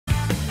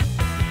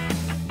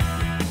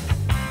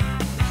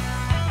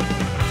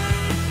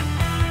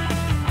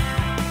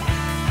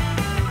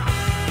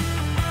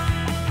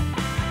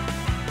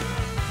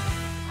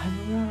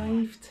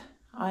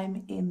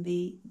I'm in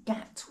the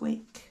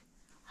Gatwick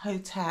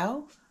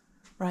Hotel,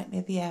 right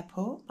near the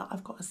airport, but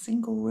I've got a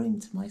single room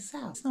to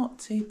myself. It's not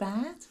too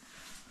bad.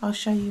 I'll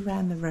show you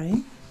around the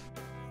room.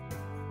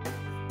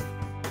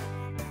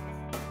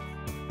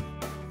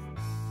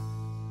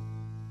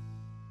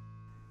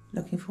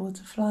 Looking forward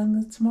to flying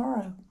there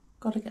tomorrow.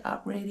 Got to get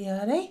up really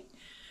early.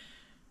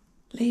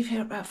 Leave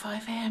here about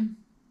 5 AM.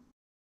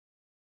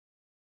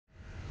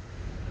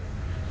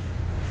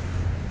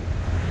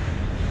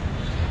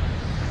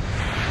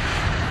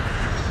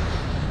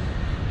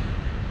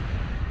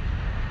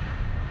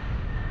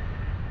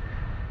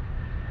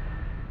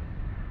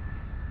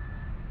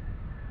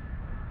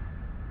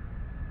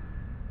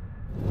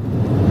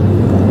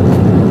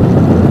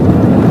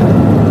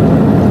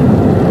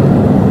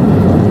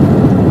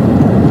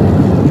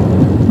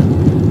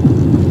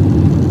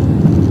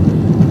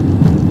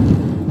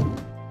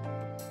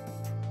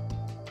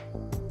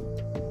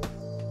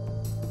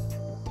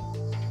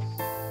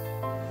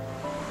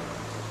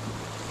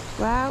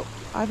 Well,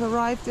 I've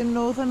arrived in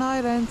Northern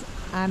Ireland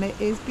and it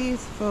is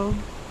beautiful.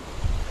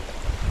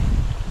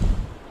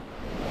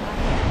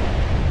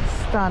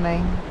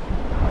 Stunning.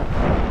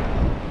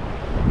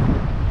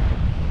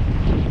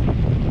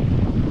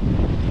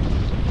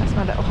 That's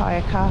my little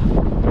hire car.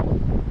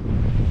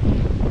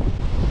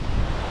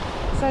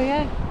 So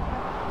yeah,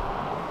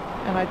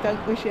 and I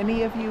don't wish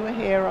any of you were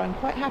here. I'm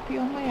quite happy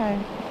on my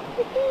own.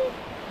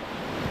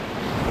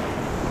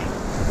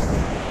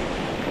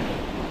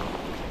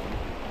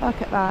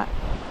 Look at that.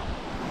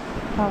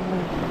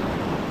 Lovely.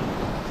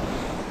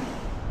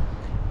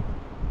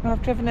 Well,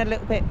 I've driven a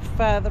little bit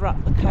further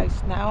up the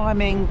coast now. I'm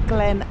in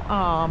Glen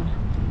Arm.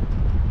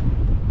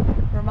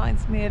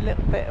 Reminds me a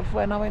little bit of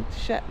when I went to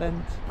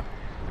Shetland,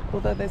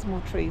 although there's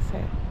more trees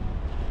here.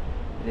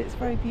 But it's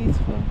very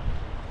beautiful.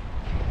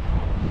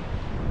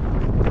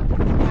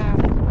 Now,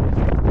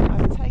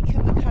 I've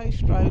taken the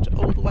coast road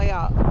all the way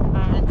up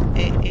and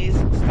it is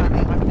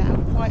stunning. I'm now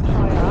quite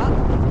high up.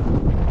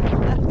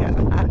 Look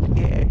at that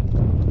view.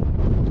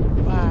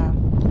 Wow.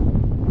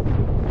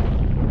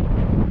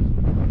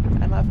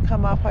 And I've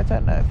come up, I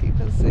don't know if you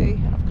can see,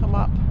 I've come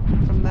up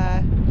from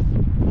there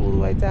all the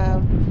way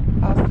down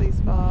past these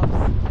farms,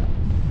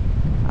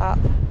 up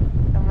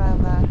and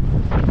round there.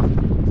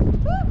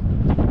 Woo!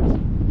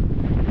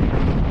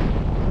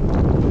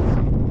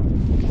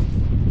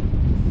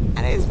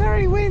 And it's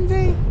very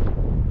windy,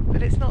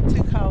 but it's not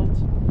too cold.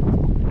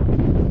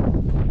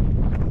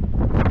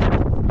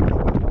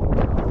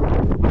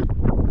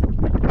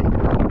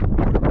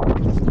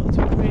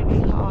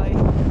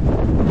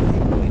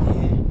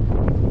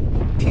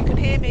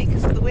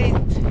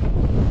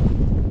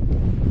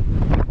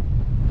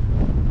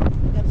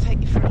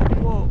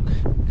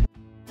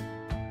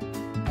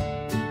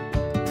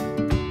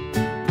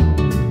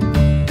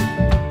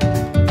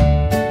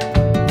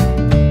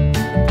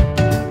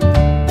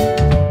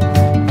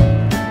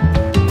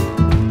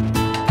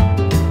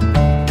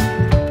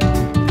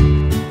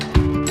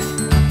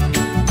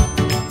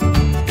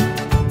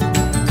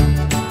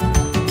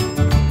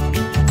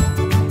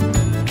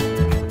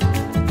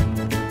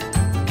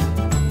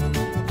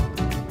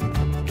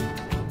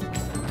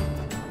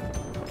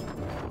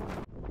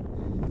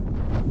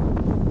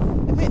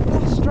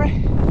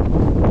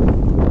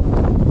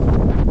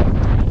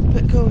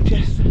 But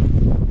gorgeous.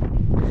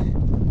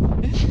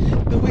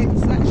 The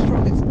wind's that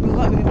strong it's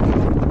blowing me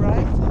left and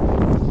right.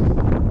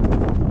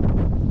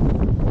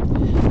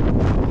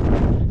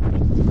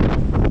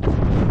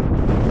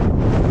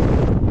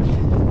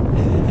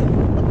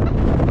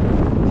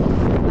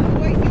 I'll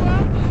wake you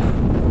up.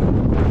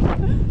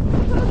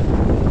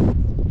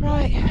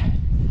 Right.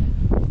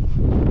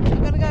 I'm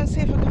gonna go and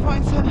see if I can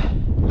find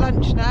some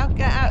lunch now.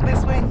 Get out of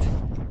this wind.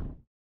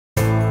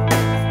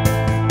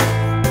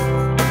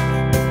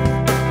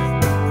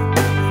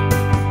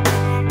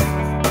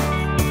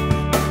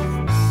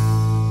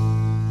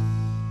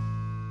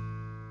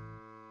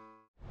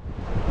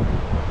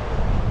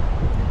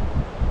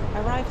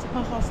 At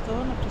my hostel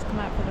and I've just come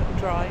out for a little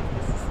drive.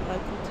 This is the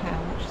local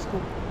town which is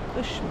called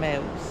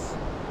Bushmills.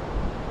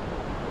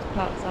 It's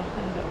parked up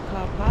in a little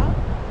car park.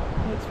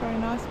 It looks very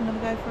nice. I'm going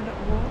to go for a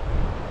little walk.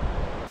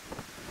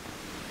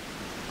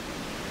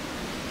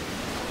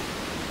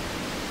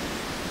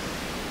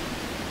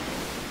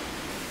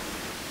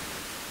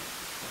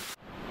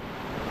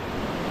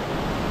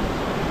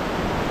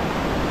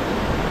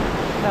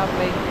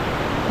 Lovely.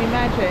 Can you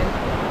imagine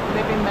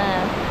living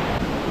there?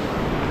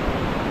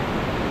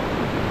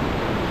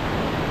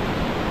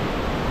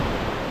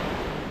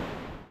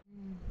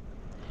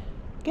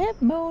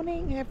 Good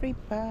morning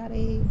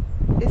everybody.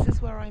 This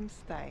is where I'm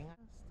staying.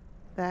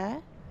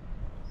 There.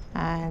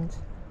 And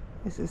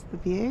this is the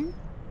view.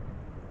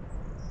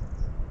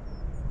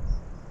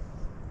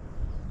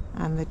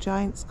 And the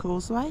Giants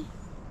Causeway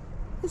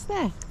is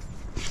there.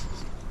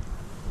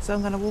 So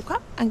I'm going to walk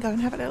up and go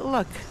and have a little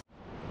look.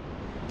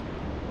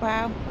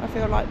 Wow, I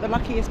feel like the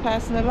luckiest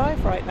person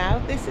alive right now.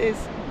 This is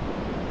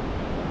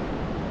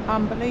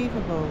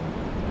unbelievable.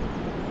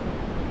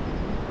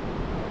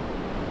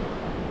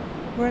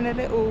 We're in a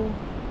little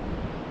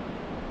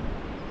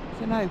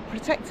don't know,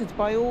 protected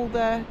by all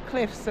the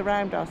cliffs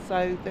around us,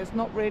 so there's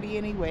not really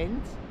any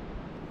wind.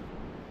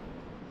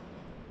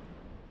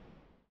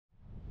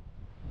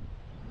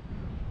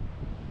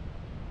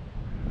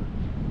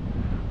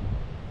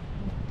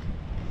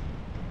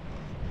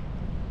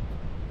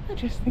 I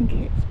just think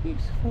it's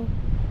beautiful,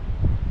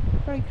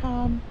 very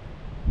calm,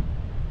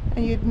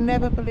 and you'd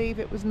never believe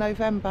it was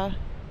November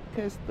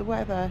because the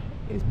weather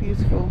is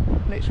beautiful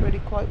and it's really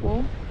quite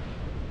warm.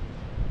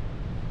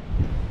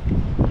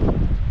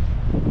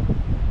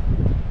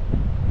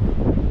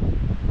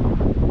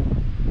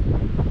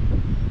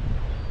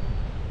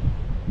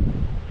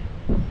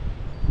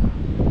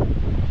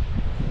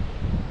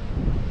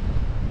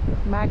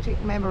 Magic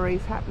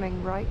memories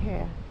happening right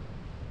here.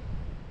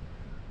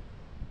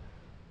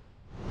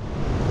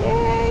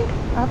 Yay!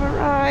 I've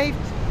arrived.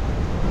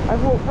 I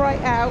walked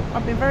right out.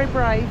 I've been very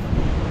brave.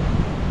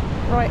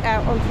 Right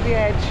out onto the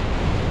edge.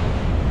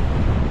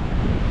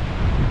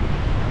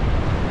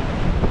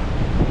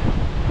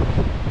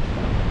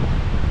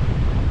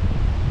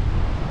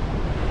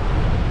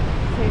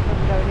 See if I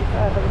can go any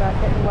further without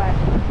getting wet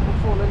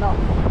and falling off.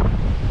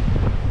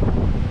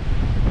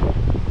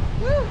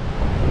 Woo!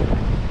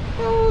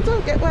 Oh,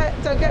 don't get wet,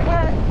 don't get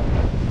wet.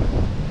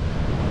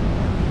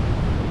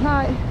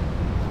 No,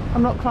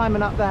 I'm not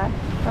climbing up there.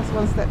 That's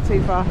one step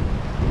too far.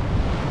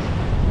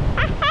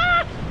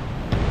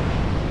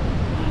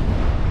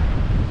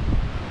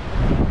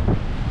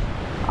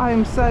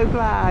 I'm so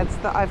glad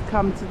that I've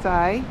come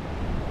today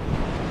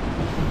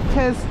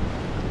because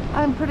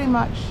I'm pretty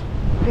much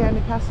the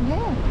only person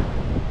here.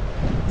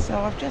 So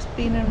I've just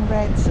been and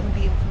read some of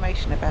the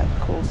information about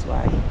the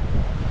causeway.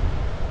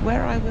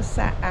 Where I was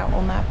sat out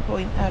on that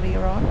point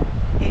earlier on,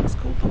 it's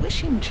called the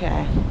wishing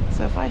chair.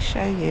 So if I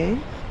show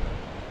you,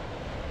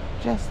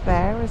 just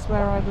there is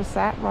where I was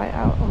sat, right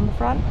out on the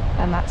front,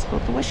 and that's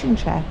called the wishing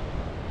chair.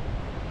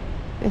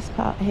 This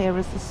part here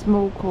is the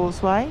small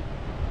causeway,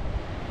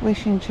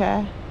 wishing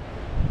chair,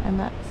 and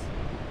that's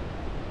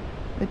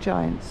the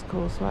Giants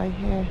Causeway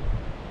here.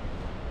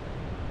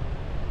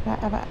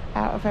 But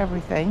out of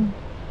everything,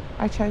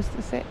 I chose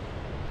to sit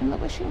in the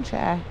wishing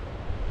chair.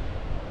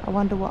 I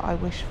wonder what I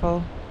wish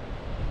for.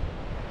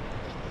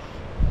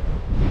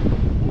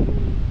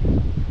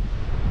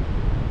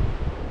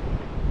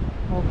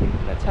 More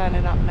people are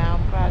turning up now.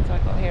 I'm glad I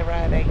got here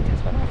early because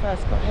when I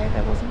first got here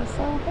there wasn't a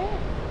soul here.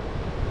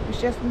 It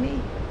was just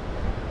me.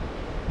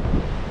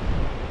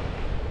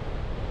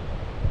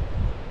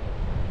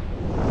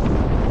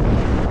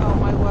 Oh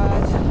my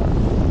word.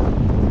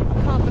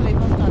 I can't believe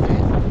I've done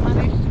it. I've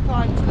managed to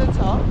climb to the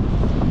top.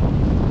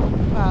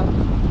 Well,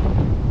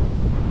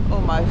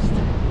 almost.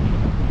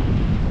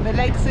 My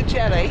legs are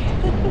jelly,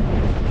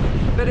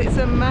 but it's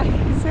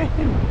amazing.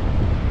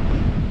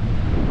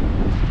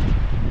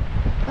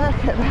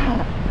 Look at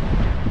that.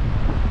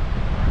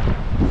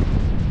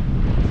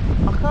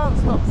 I can't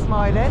stop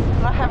smiling.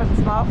 I haven't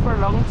smiled for a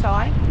long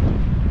time.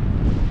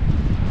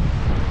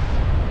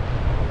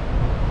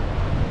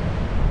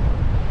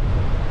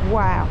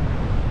 Wow.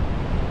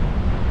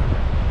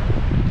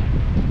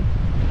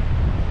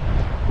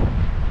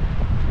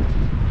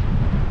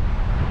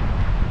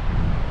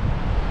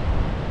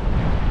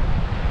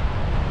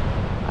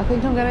 I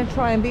think I'm going to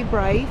try and be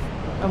brave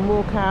and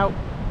walk out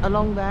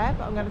along there,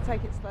 but I'm going to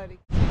take it slowly.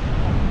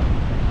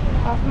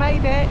 I've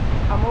made it.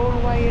 I'm all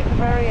the way at the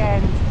very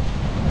end.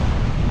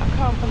 I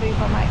can't believe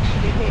I'm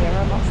actually here,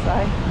 I must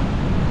say.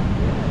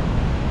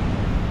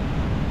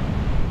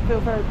 I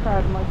feel very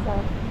proud of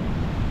myself.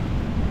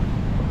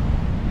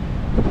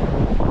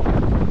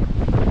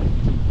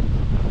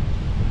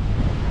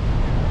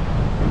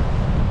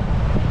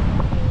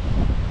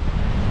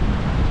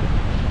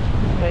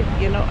 But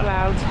you're not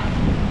allowed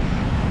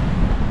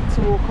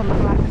to walk on the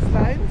black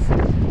stones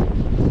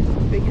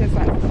because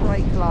that's the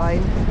brake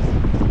line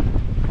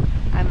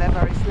and they're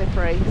very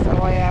slippery, so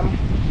I am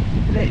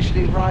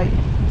literally right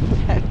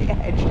at the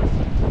edge.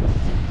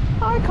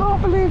 I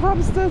can't believe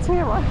I'm stood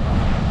here. Woo!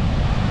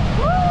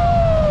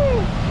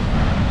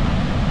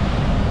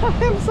 I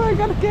am so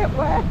gonna get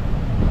wet.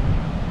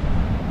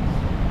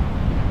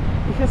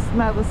 You can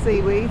smell the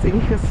seaweed and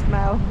you can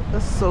smell the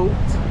salt.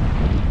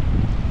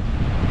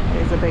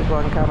 There's a big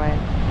one coming.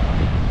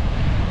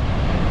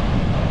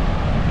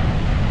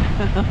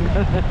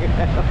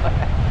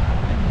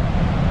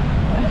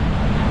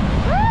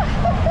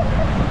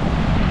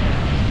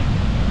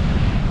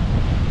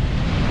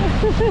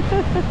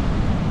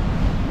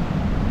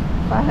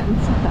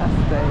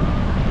 Fantastic.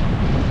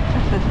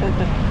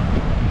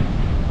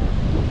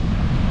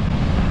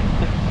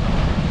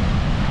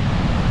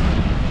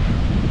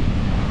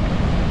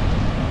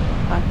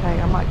 Okay,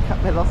 I might cut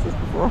my losses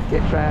before I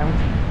get drowned.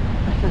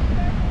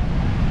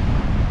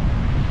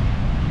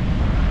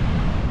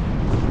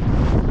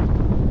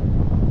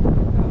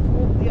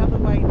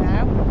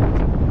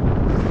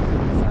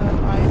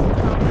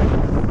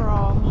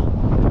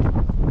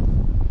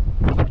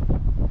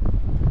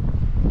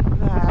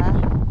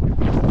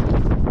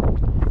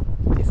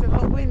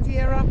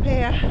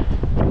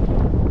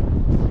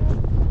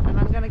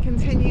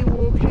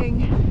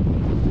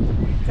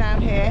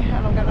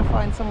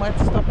 somewhere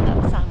to stop and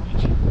have a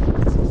sandwich.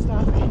 It's all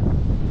starving.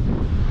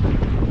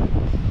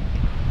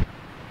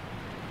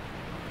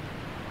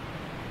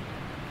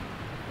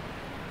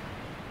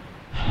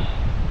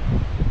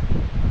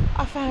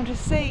 I found a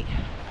seat.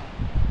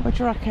 What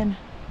do you reckon?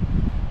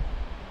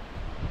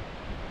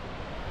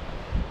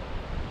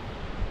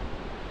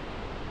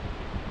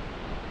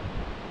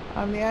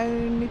 I'm the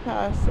only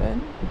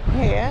person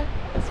here,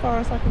 as far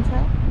as I can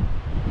tell.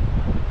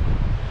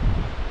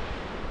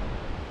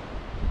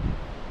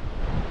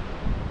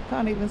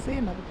 Can't even see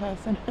another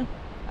person.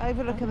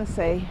 Overlooking the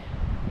sea.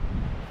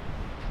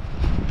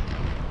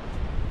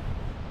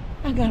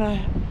 I'm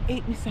gonna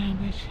eat my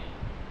sandwich.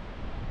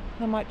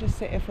 I might just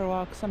sit here for a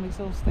while because I'm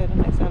exhausted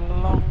and it's a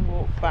long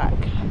walk back.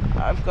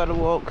 I've got to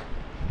walk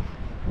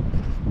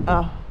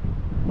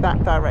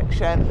that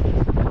direction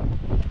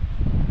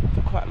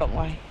for quite a long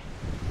way.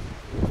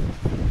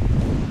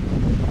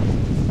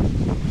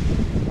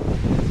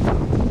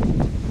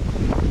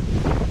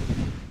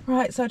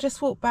 Right, so I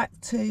just walked back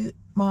to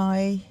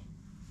my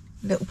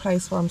little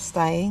place where I'm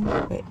staying,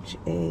 which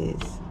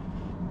is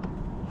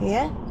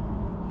here.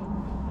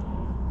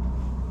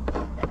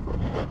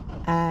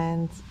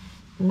 And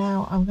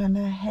now I'm going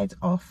to head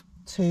off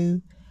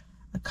to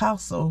a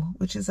castle,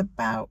 which is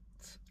about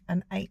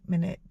an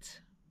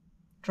 8-minute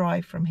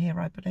drive from here,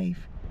 I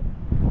believe.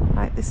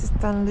 Right, this is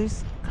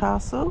Dunluce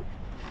Castle.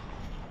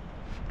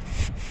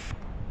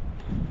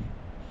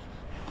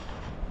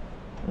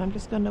 And I'm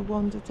just going to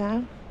wander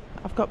down.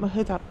 I've got my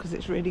hood up because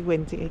it's really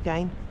windy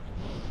again.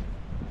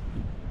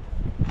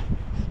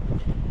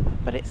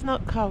 But it's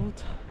not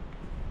cold,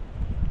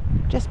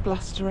 just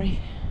blustery.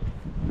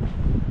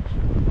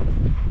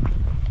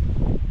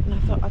 And I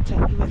thought I'd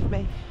take you with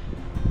me.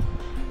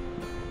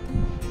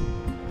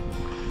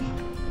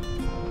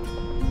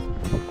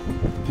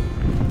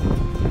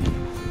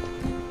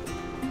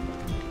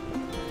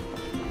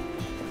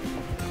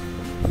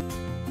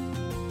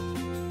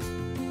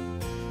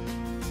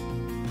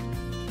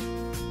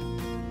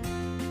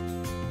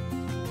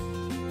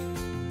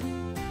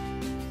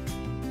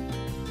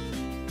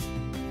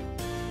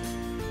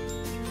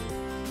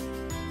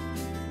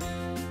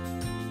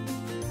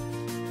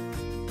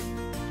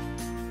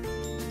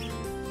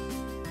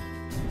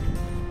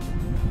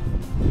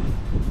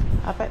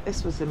 I bet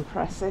this was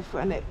impressive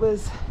when it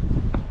was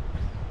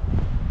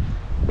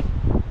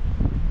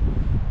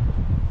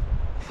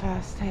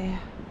first here.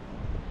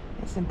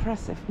 It's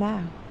impressive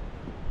now.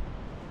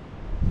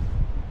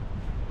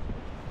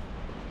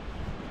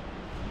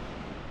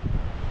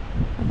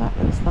 And that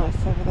looks nice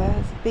over there.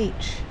 There's a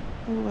beach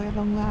all the way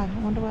along there. I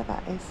wonder where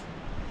that is.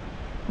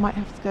 Might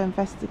have to go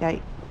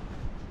investigate.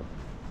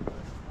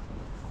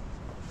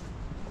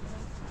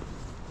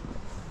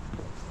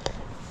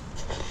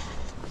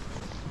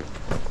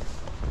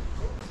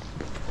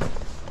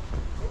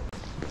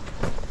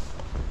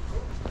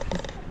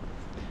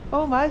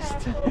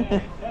 Almost.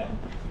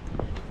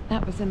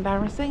 That was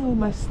embarrassing,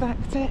 almost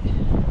stacked it.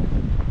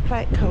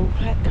 Play it cool,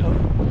 play it cool.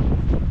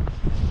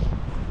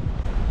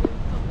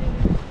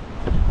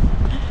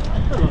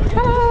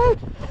 Hello!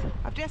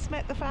 I've just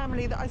met the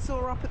family that I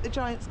saw up at the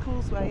Giants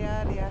Causeway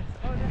earlier.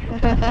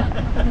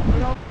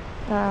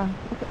 Ah,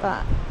 look at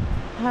that.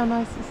 How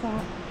nice is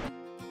that?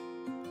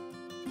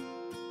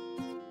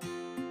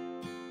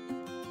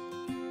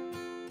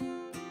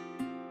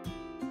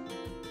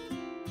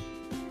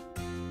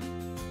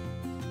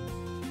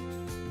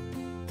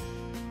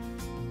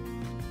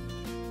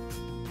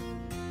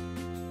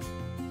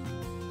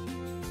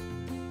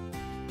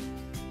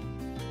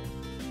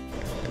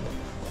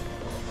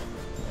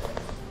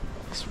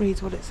 Let's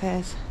read what it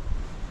says.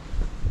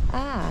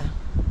 Ah,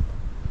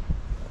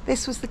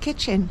 this was the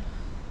kitchen.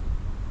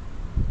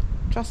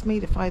 Trust me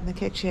to find the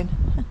kitchen.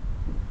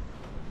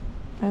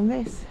 And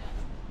this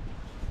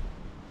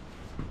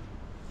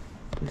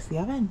is the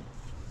oven.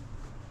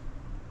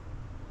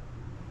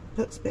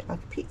 Looks a bit like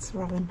a pizza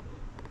oven.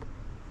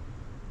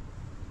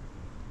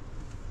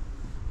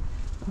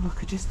 Oh, I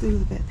could just do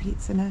with a bit of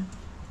pizza now.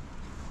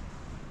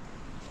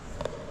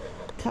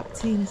 Cup of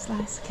tea and a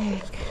slice of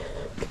cake.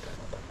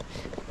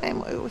 And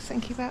what I always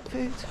thinking about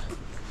food.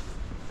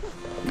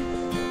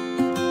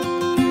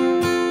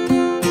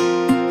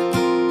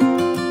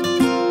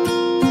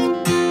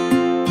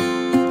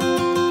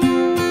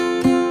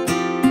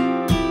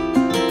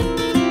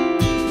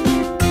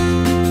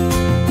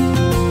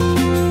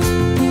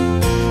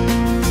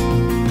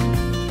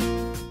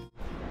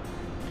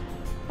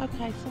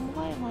 Okay, so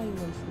why am I always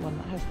the one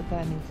that has the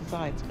burning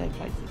desire to go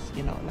places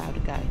you're not allowed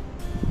to go?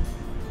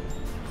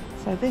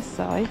 So this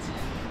side,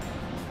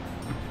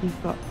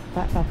 you've got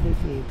that lovely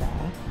view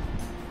there.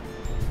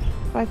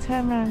 If I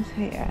turn around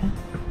here,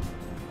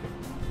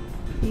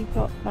 you've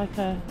got like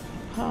a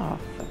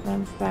path that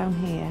runs down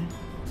here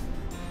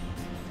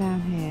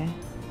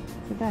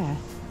to there.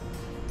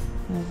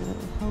 And there's a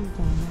little hole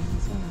down there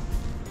as well.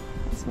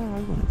 That's where I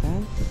want to go.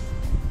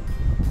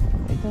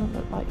 They don't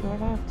look like you're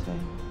allowed to.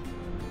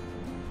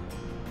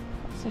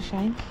 That's a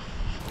shame.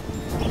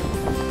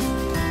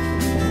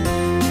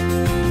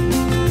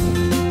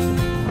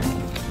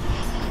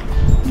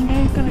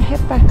 I'm going to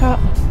head back up,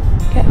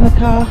 get in the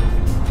car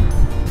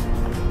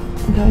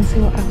and go and see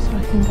what else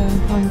I can go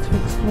and find to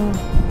explore.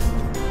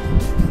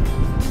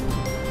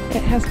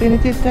 It has been a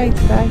good day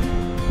today.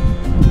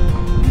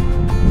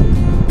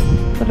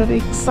 Full of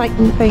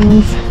exciting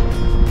things.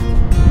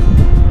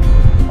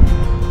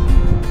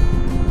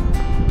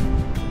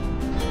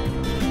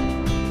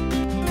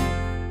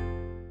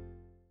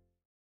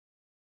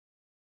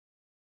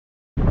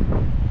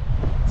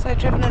 So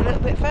driven a little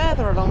bit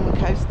further along the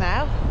coast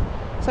now.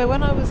 So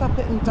when I was up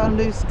at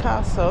Dunluce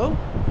Castle,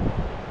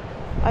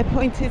 I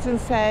pointed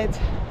and said,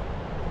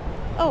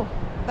 "Oh,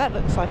 that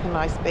looks like a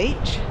nice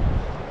beach."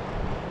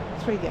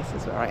 3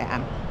 guesses where I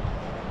am.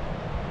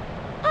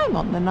 I'm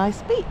on the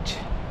nice beach.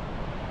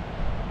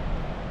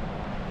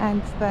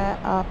 And there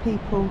are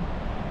people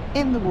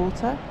in the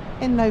water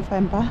in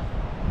November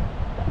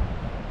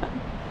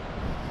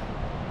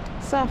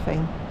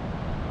surfing.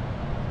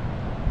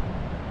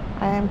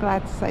 I am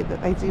glad to say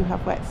that they do have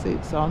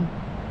wetsuits on.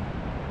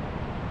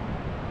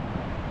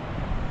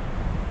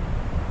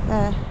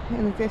 There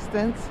in the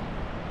distance,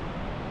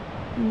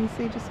 can you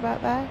see just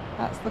about there?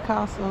 That's the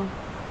castle,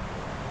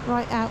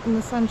 right out in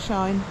the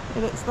sunshine. It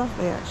looks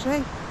lovely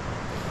actually.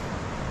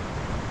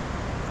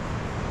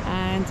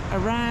 And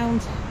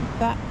around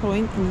that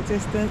point in the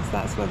distance,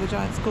 that's where the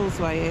Giants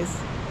Causeway is.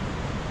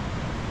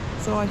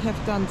 So I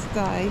have done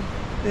today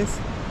this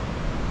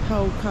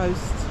whole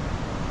coast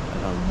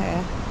along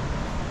here,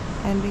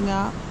 ending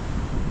up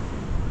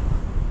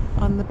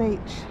on the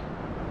beach.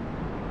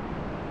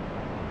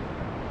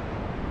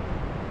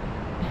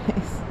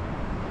 It's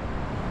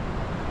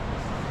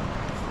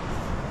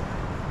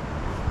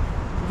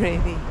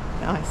really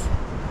nice,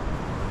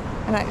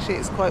 and actually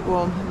it's quite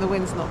warm and the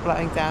wind's not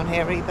blowing down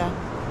here either.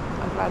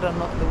 I'm glad I'm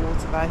not in the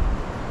water though.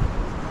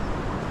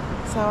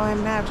 So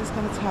I'm now just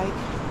going to take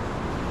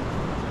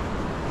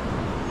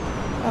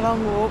a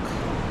long walk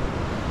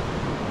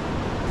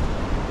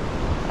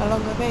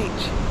along the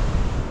beach.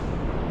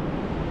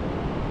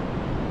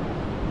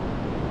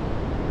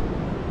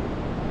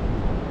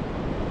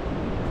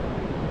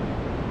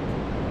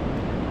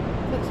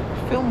 Looks like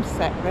a film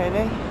set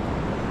really.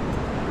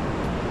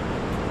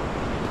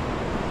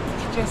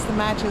 You can just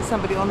imagine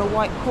somebody on a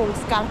white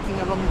horse galloping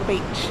along the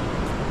beach.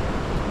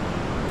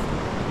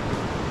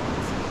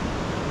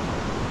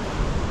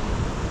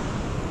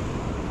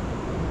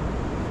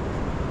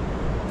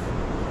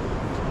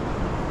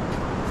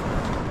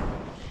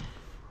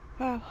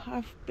 Well,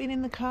 I've been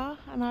in the car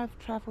and I've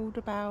travelled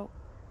about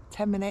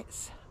 10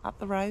 minutes up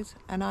the road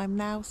and I'm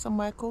now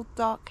somewhere called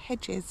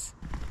Hedges.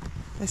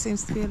 There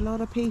seems to be a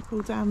lot of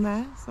people down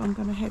there, so I'm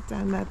going to head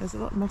down there. There's a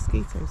lot of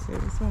mosquitoes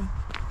here as well.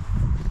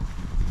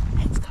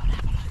 Let's go and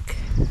have a look.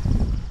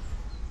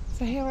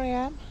 So here I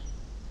am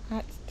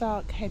at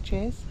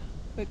Hedges,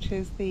 which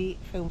is the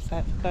film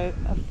set for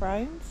Game of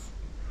Thrones.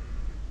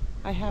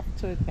 I have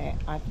to admit,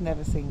 I've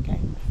never seen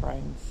Game of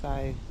Thrones,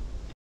 so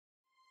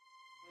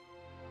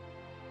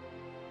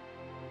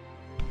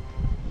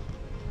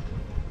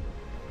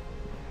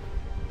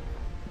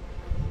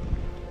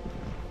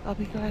I'll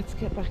be glad to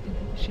get back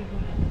into the shower,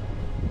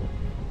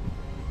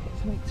 get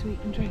something to eat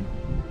and drink.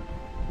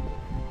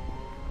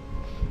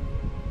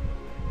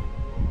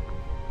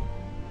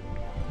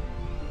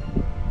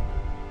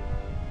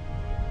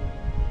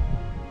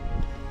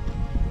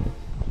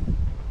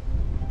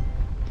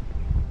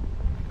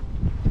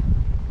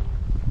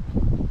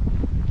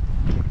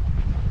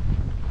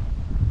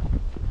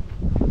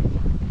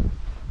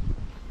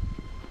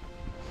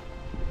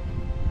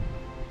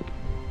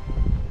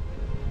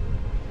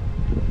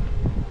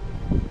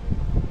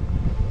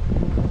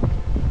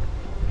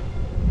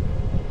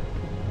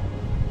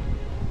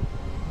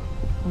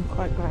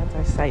 I'm quite glad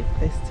I saved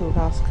this till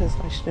last, because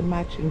I should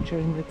imagine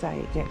during the day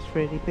it gets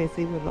really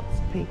busy with lots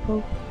of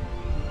people,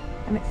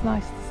 and it's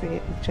nice to see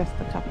it with just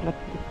a couple of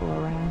people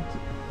around.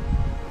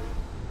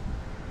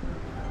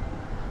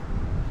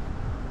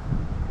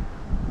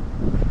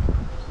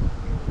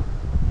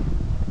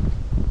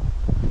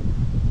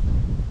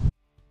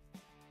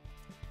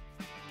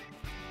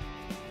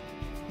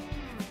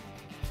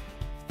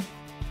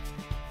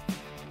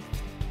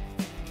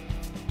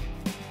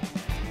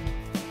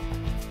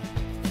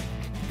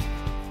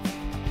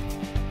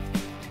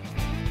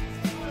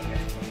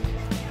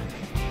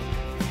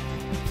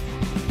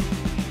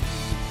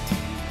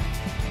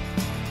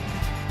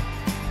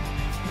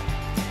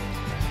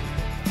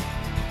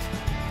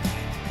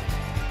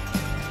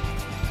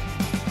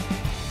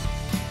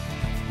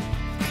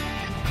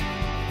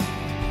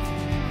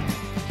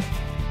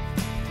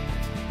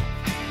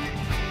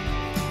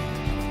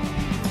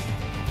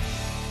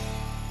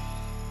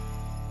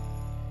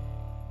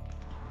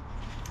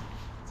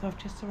 So I've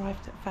just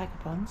arrived at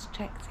Vagabonds,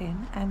 checked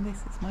in, and this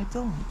is my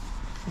dorm.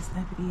 There's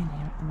nobody in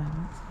here at the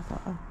moment, so I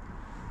thought I'll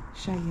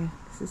show you.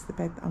 This is the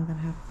bed that I'm going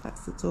to have.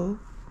 That's the door.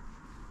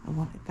 I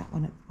wanted that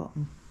one at the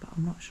bottom, but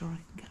I'm not sure I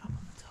can get up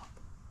on the top.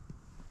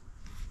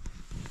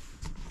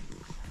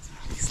 That's where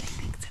I'll be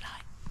sleeping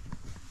tonight.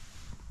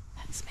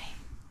 That's me.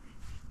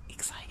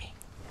 Exciting.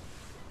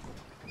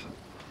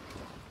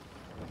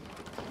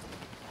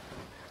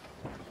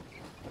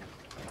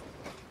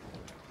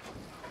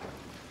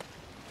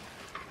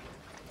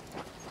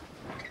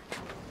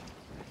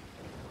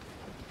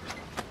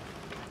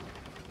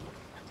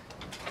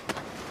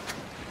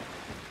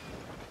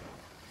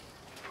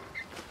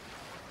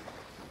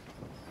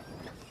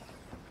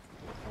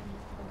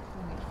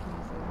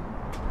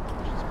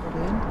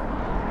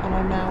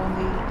 I'm now on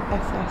the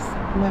SS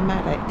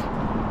Nomadic,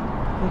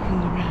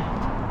 looking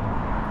around.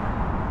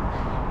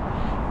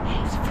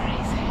 It's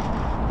freezing.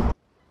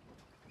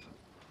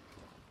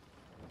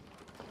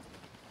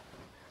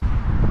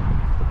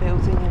 The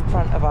building in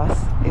front of us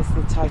is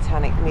the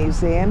Titanic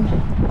Museum.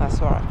 That's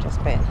where I've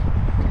just been.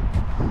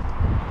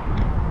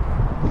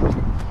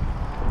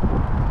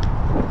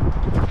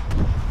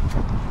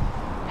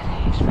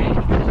 It is really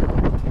cool.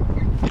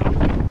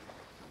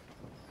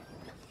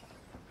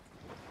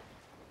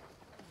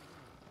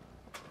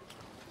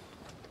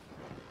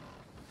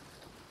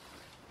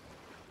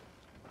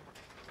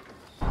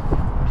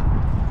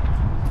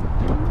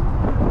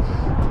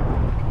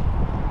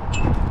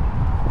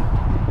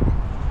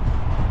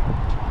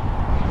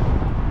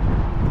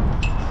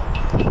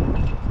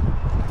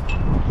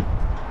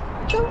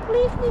 Don't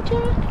leave me,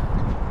 Jack.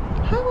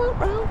 I won't,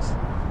 Rose.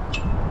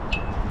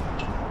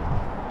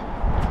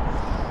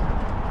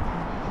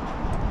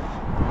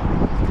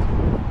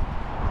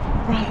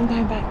 Right, I'm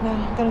going back now.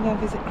 I'm going to go and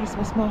visit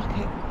Christmas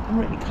market. I'm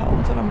really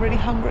cold and I'm really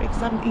hungry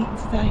because I haven't eaten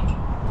today.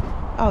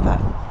 Oh,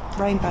 that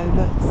rainbow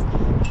looks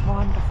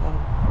wonderful.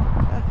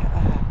 Look at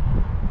that.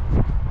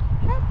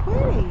 How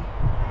pretty.